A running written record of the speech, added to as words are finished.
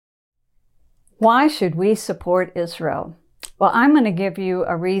Why should we support Israel? Well, I'm going to give you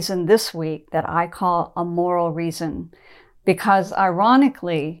a reason this week that I call a moral reason, because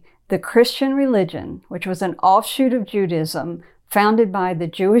ironically, the Christian religion, which was an offshoot of Judaism, founded by the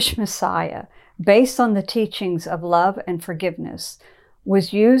Jewish Messiah, based on the teachings of love and forgiveness,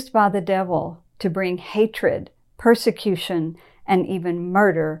 was used by the devil to bring hatred, persecution, and even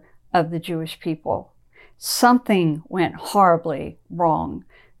murder of the Jewish people. Something went horribly wrong.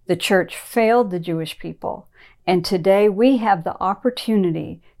 The church failed the Jewish people, and today we have the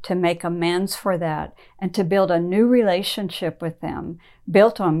opportunity to make amends for that and to build a new relationship with them,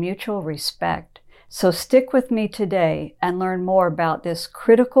 built on mutual respect. So stick with me today and learn more about this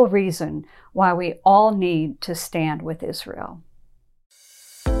critical reason why we all need to stand with Israel.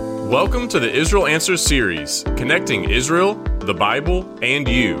 Welcome to the Israel Answers series, connecting Israel, the Bible, and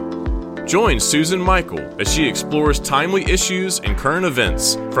you. Join Susan Michael as she explores timely issues and current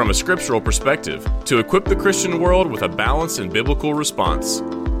events from a scriptural perspective to equip the Christian world with a balanced and biblical response.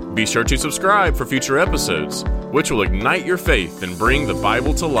 Be sure to subscribe for future episodes, which will ignite your faith and bring the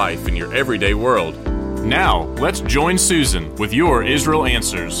Bible to life in your everyday world. Now, let's join Susan with your Israel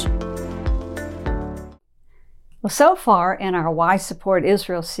Answers. Well, so far in our Why Support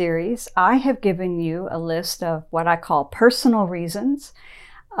Israel series, I have given you a list of what I call personal reasons,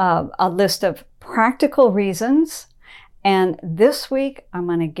 a list of practical reasons, and this week I'm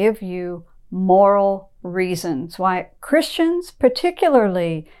going to give you moral reasons why Christians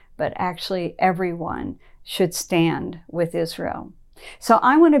particularly, but actually everyone, should stand with Israel. So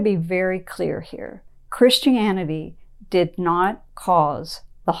I want to be very clear here. Christianity did not cause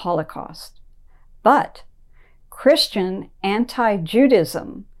the Holocaust, but Christian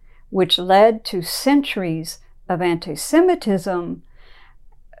anti-Judaism, which led to centuries of anti-Semitism,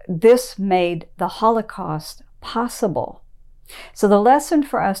 this made the Holocaust possible. So the lesson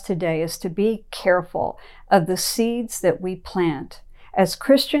for us today is to be careful of the seeds that we plant. As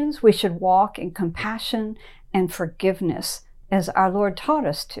Christians, we should walk in compassion and forgiveness as our Lord taught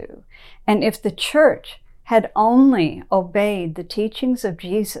us to. And if the church had only obeyed the teachings of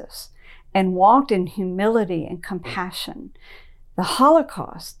Jesus and walked in humility and compassion, the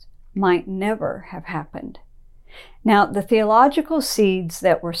Holocaust might never have happened. Now, the theological seeds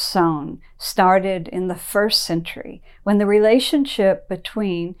that were sown started in the first century, when the relationship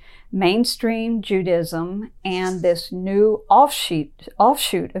between mainstream Judaism and this new offshoot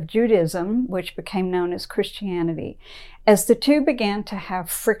of Judaism, which became known as Christianity, as the two began to have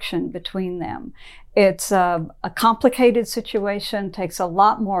friction between them. It's a complicated situation, takes a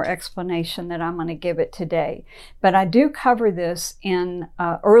lot more explanation than I'm going to give it today. But I do cover this in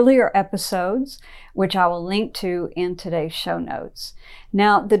earlier episodes, which I will link to in today's show notes.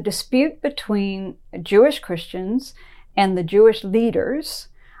 Now, the dispute between Jewish Christians and the Jewish leaders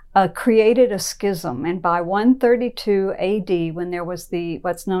created a schism. And by 132 AD, when there was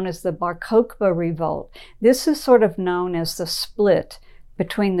what's known as the Bar Kokhba revolt, this is sort of known as the split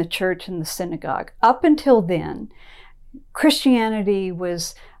between the church and the synagogue. Up until then, Christianity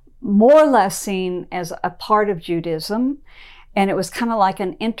was more or less seen as a part of Judaism, and it was kind of like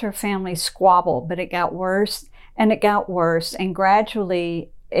an interfamily squabble, but it got worse, and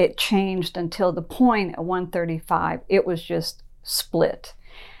gradually it changed until the point at 135, it was just split.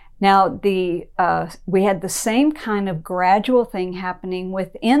 Now, we had the same kind of gradual thing happening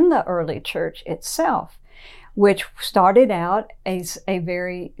within the early church itself, which started out as a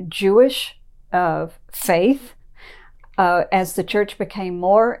very Jewish faith. As the church became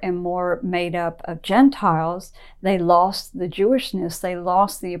more and more made up of Gentiles, they lost the Jewishness, they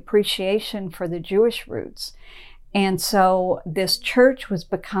lost the appreciation for the Jewish roots. And so this church was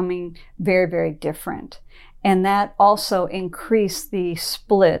becoming very, very different. And that also increased the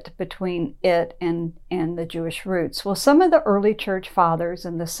split between it and the Jewish roots. Well, some of the early church fathers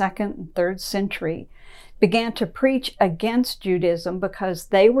in the 2nd and 3rd century began to preach against Judaism because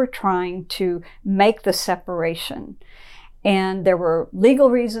they were trying to make the separation. And there were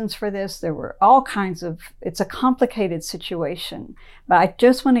legal reasons for this. There were all kinds of, it's a complicated situation. But I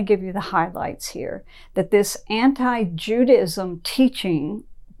just want to give you the highlights here, that this anti-Judaism teaching,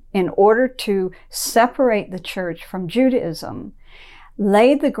 in order to separate the church from Judaism,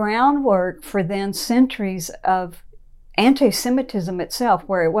 laid the groundwork for then centuries of anti-Semitism itself,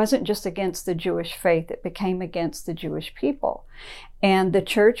 where it wasn't just against the Jewish faith, it became against the Jewish people. And the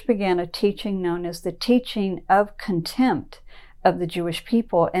church began a teaching known as the teaching of contempt of the Jewish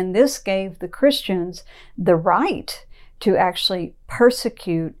people. And this gave the Christians the right to actually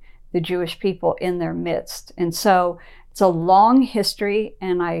persecute the Jewish people in their midst. And so It's a long history,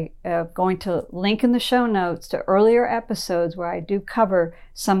 and I am going to link in the show notes to earlier episodes where I do cover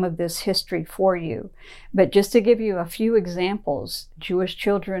some of this history for you. But just to give you a few examples, Jewish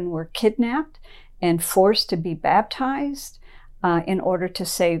children were kidnapped and forced to be baptized in order to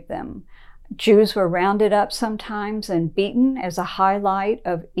save them. Jews were rounded up sometimes and beaten as a highlight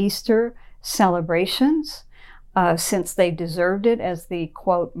of Easter celebrations, since they deserved it as the,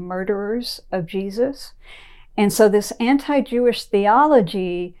 quote, murderers of Jesus. And so this anti-Jewish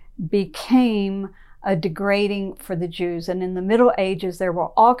theology became degrading for the Jews. And in the Middle Ages, there were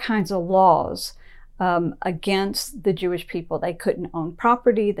all kinds of laws against the Jewish people. They couldn't own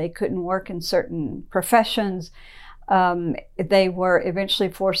property. They couldn't work in certain professions. They were eventually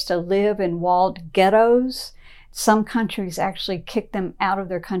forced to live in walled ghettos. Some countries actually kicked them out of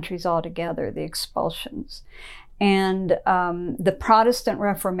their countries altogether, the expulsions. And the Protestant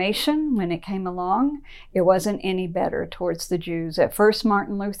Reformation, when it came along, it wasn't any better towards the Jews. At first,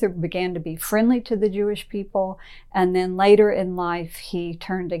 Martin Luther began to be friendly to the Jewish people, and then later in life, he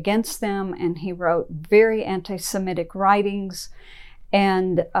turned against them, and he wrote very anti-Semitic writings.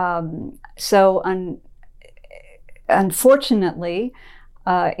 And unfortunately,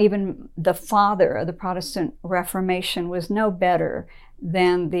 even the father of the Protestant Reformation was no better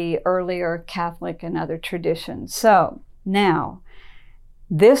than the earlier Catholic and other traditions. So now,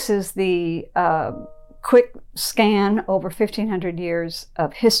 this is the quick scan over 1,500 years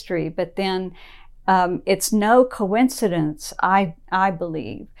of history, but then it's no coincidence, I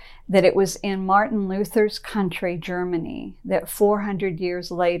believe, that it was in Martin Luther's country, Germany, that 400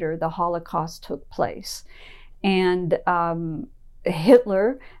 years later the Holocaust took place. And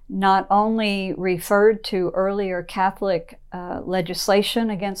Hitler not only referred to earlier Catholic legislation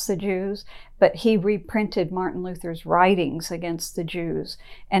against the Jews, but he reprinted Martin Luther's writings against the Jews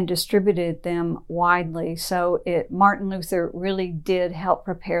and distributed them widely. So Martin Luther really did help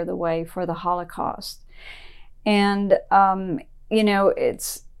prepare the way for the Holocaust. And,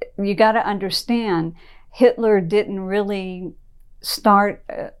 you got to understand, Hitler didn't really start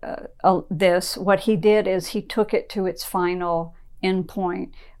this. What he did is he took it to its final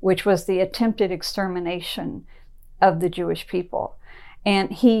endpoint, which was the attempted extermination of the Jewish people.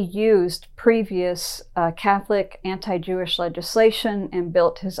 And he used previous Catholic anti-Jewish legislation and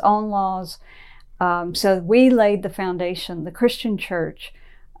built his own laws. So we laid the foundation, the Christian church,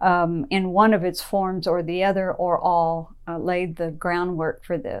 in one of its forms or the other or all, laid the groundwork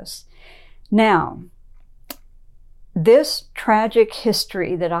for this. Now, this tragic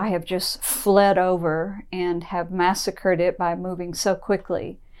history that I have just fled over and have massacred it by moving so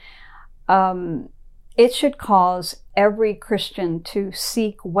quickly, it should cause every Christian to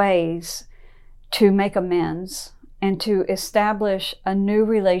seek ways to make amends and to establish a new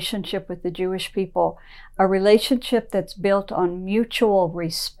relationship with the Jewish people, a relationship that's built on mutual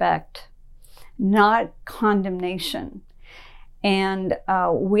respect, not condemnation. And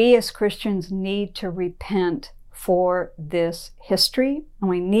we as Christians need to repent for this history, and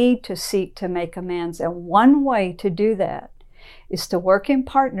we need to seek to make amends. And one way to do that is to work in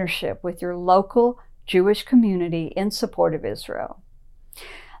partnership with your local Jewish community in support of Israel.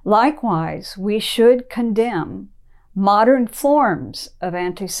 Likewise, we should condemn modern forms of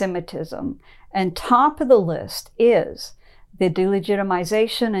anti-Semitism, and top of the list is the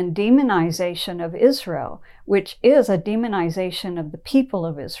delegitimization and demonization of Israel, which is a demonization of the people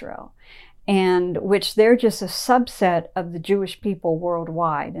of Israel, and which they're just a subset of the Jewish people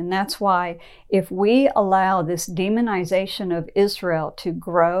worldwide. And that's why if we allow this demonization of Israel to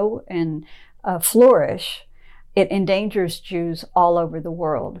grow and flourish, it endangers Jews all over the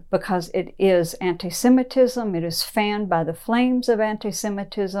world, because it is anti-Semitism. It is fanned by the flames of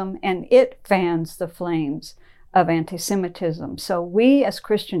anti-Semitism, and it fans the flames of anti-Semitism. So we as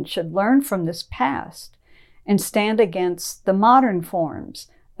Christians should learn from this past and stand against the modern forms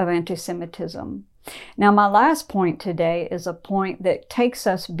of anti-Semitism. Now, my last point today is a point that takes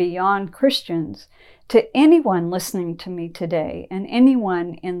us beyond Christians to anyone listening to me today and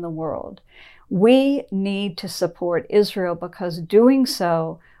anyone in the world. We need to support Israel, because doing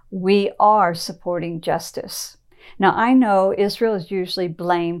so, we are supporting justice. Now, I know Israel is usually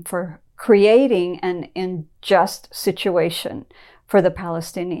blamed for creating an unjust situation for the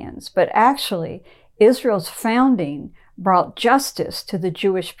Palestinians, but actually, Israel's founding brought justice to the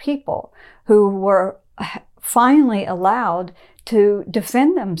Jewish people, who were finally allowed to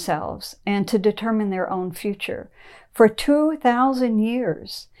defend themselves and to determine their own future. For 2,000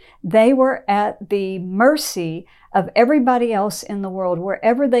 years, they were at the mercy of everybody else in the world.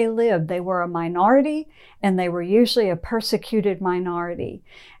 Wherever they lived, they were a minority, and they were usually a persecuted minority.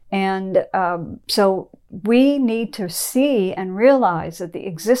 And so we need to see and realize that the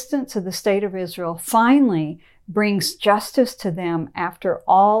existence of the state of Israel finally brings justice to them after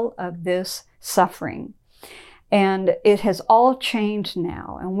all of this suffering. And it has all changed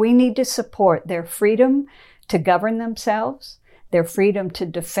now, and we need to support their freedom to govern themselves, their freedom to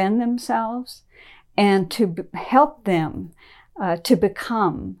defend themselves, and to help them to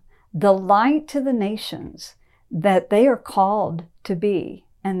become the light to the nations that they are called to be.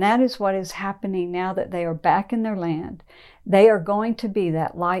 And that is what is happening now that they are back in their land. They are going to be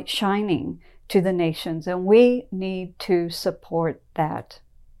that light shining to the nations, and we need to support that.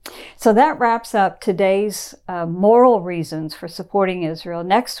 So that wraps up today's moral reasons for supporting Israel.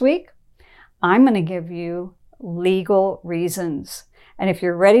 Next week, I'm going to give you legal reasons. And if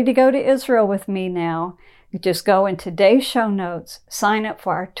you're ready to go to Israel with me now, just go in today's show notes, sign up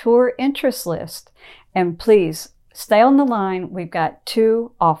for our tour interest list, and please stay on the line. We've got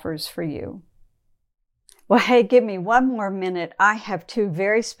 2 offers for you. Well, hey, give me one more minute. I have 2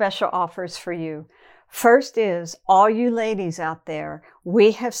 very special offers for you. First is, all you ladies out there,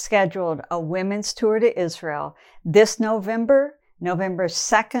 we have scheduled a women's tour to Israel this November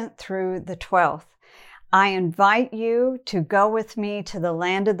 2nd through the 12th. I invite you to go with me to the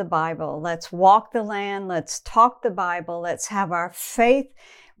land of the Bible. Let's walk the land. Let's talk the Bible. Let's have our faith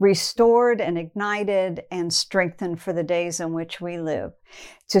restored and ignited and strengthened for the days in which we live.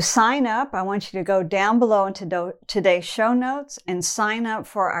 To sign up, I want you to go down below into today's show notes and sign up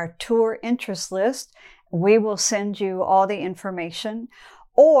for our tour interest list. We will send you all the information.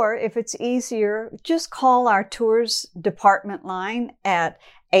 Or if it's easier, just call our tours department line at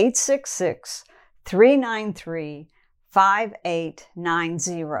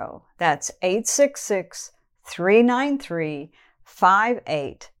 866-393-5890. That's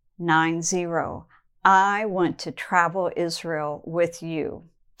 866-393-5890. I want to travel Israel with you.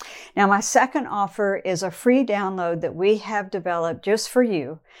 Now, my second offer is a free download that we have developed just for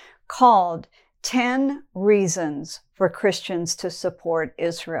you called 10 Reasons for Christians to Support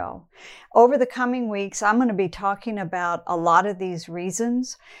Israel. Over the coming weeks, I'm going to be talking about a lot of these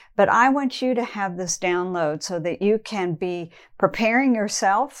reasons, but I want you to have this download so that you can be preparing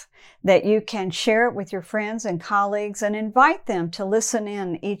yourself, that you can share it with your friends and colleagues, and invite them to listen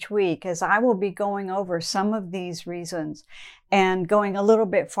in each week as I will be going over some of these reasons and going a little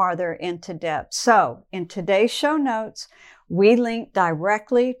bit farther into depth. So in today's show notes, we link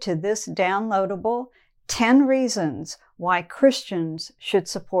directly to this downloadable 10 Reasons Why Christians Should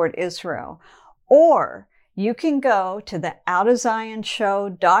Support Israel. Or you can go to the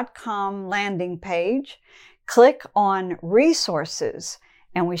outofzionshow.com landing page, click on Resources,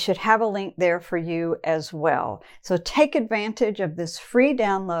 and we should have a link there for you as well. So take advantage of this free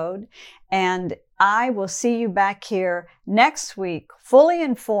download, and I will see you back here next week, fully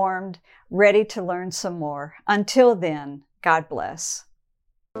informed, ready to learn some more. Until then, God bless.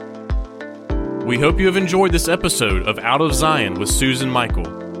 We hope you have enjoyed this episode of Out of Zion with Susan Michael.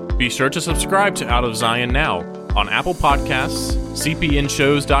 Be sure to subscribe to Out of Zion now on Apple Podcasts,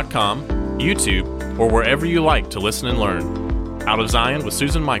 cpnshows.com, YouTube, or wherever you like to listen and learn. Out of Zion with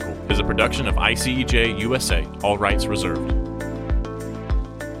Susan Michael is a production of ICEJ USA, all rights reserved.